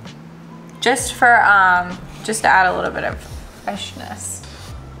 Just for, just to add a little bit of freshness.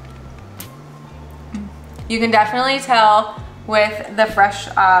 You can definitely tell with the fresh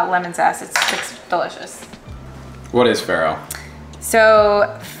lemon zest. It's delicious. What is farro?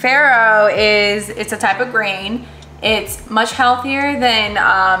 So farro it's a type of grain. It's much healthier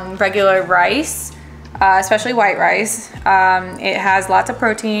than regular rice, especially white rice. It has lots of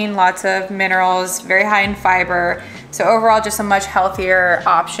protein, lots of minerals, very high in fiber. So overall, just a much healthier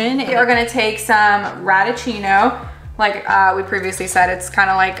option. We are gonna take some radicchino. Like we previously said, it's kind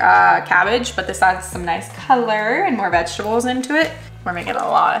of like cabbage, but this adds some nice color and more vegetables into it. We're making a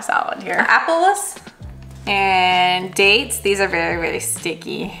lot of salad here. Apples and dates. These are very, very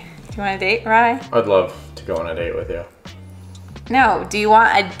sticky. Do you want a date, Rye? I'd love to go on a date with you. No, do you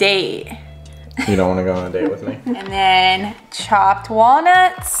want a date? You don't want to go on a date with me? And then chopped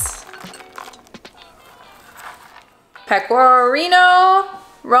walnuts. Pecorino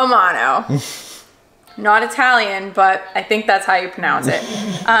Romano. Not Italian, but I think that's how you pronounce it.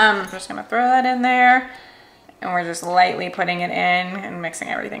 I'm just gonna throw that in there, and we're just lightly putting it in and mixing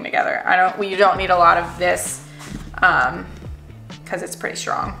everything together. You don't need a lot of this because it's pretty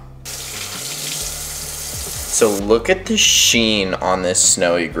strong. So look at the sheen on this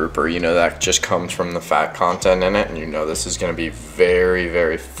snowy grouper. You know that just comes from the fat content in it, and you know this is gonna be very,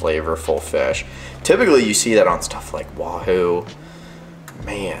 very flavorful fish. Typically you see that on stuff like wahoo.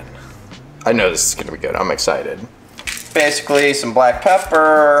 Man, I know this is gonna be good. I'm excited. Basically some black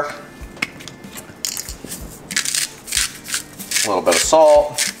pepper, a little bit of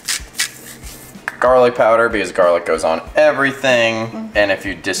salt, garlic powder because garlic goes on everything, and if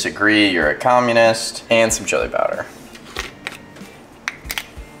you disagree, you're a communist, and some chili powder.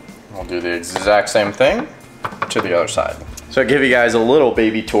 We'll do the exact same thing to the other side. So I'll give you guys a little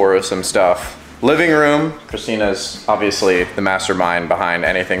baby tour of some stuff. Living room, Christina's obviously the mastermind behind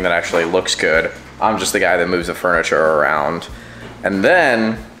anything that actually looks good. I'm just the guy that moves the furniture around. And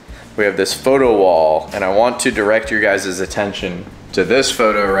then we have this photo wall, and I want to direct your guys' attention to this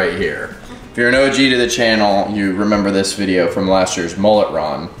photo right here. If you're an OG to the channel, you remember this video from last year's mullet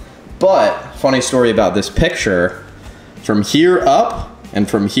run. But, funny story about this picture, from here up and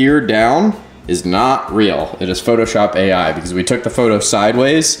from here down is not real. It is Photoshop AI because we took the photo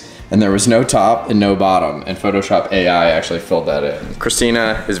sideways and there was no top and no bottom, and Photoshop AI actually filled that in.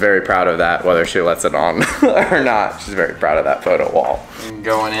 Christina is very proud of that, whether she lets it on or not. She's very proud of that photo wall.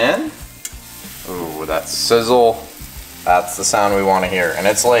 Going in. Ooh, that sizzle. That's the sound we want to hear. And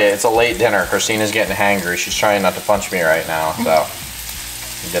it's late. It's a late dinner. Christina's getting hangry. She's trying not to punch me right now, so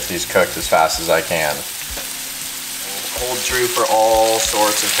get these cooked as fast as I can. Hold true for all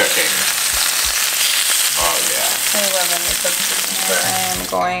sorts of cooking. Oh yeah. I love when you cook chicken. I'm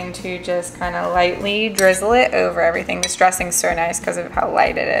going to just kind of lightly drizzle it over everything. This dressing's so nice because of how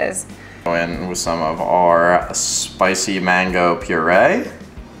light it is. Go in with some of our spicy mango puree.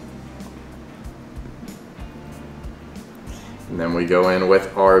 And then we go in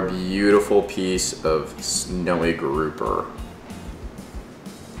with our beautiful piece of snowy grouper.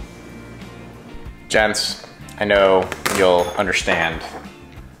 Gents, I know you'll understand.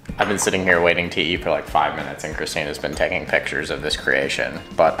 I've been sitting here waiting to eat for like 5 minutes, and Christina's been taking pictures of this creation,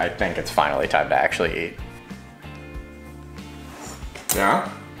 but I think it's finally time to actually eat.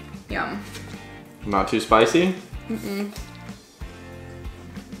 Yeah? Yum. Not too spicy? Mm-mm.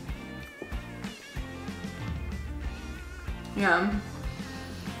 Yum.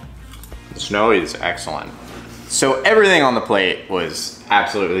 The snowy is excellent. So everything on the plate was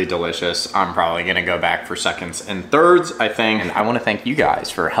absolutely delicious. I'm probably gonna go back for seconds and thirds, I think. And I wanna thank you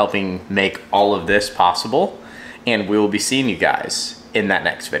guys for helping make all of this possible. And we will be seeing you guys in that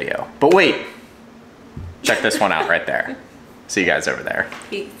next video. But wait, check this one out right there. See you guys over there.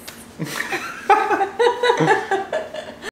 Peace.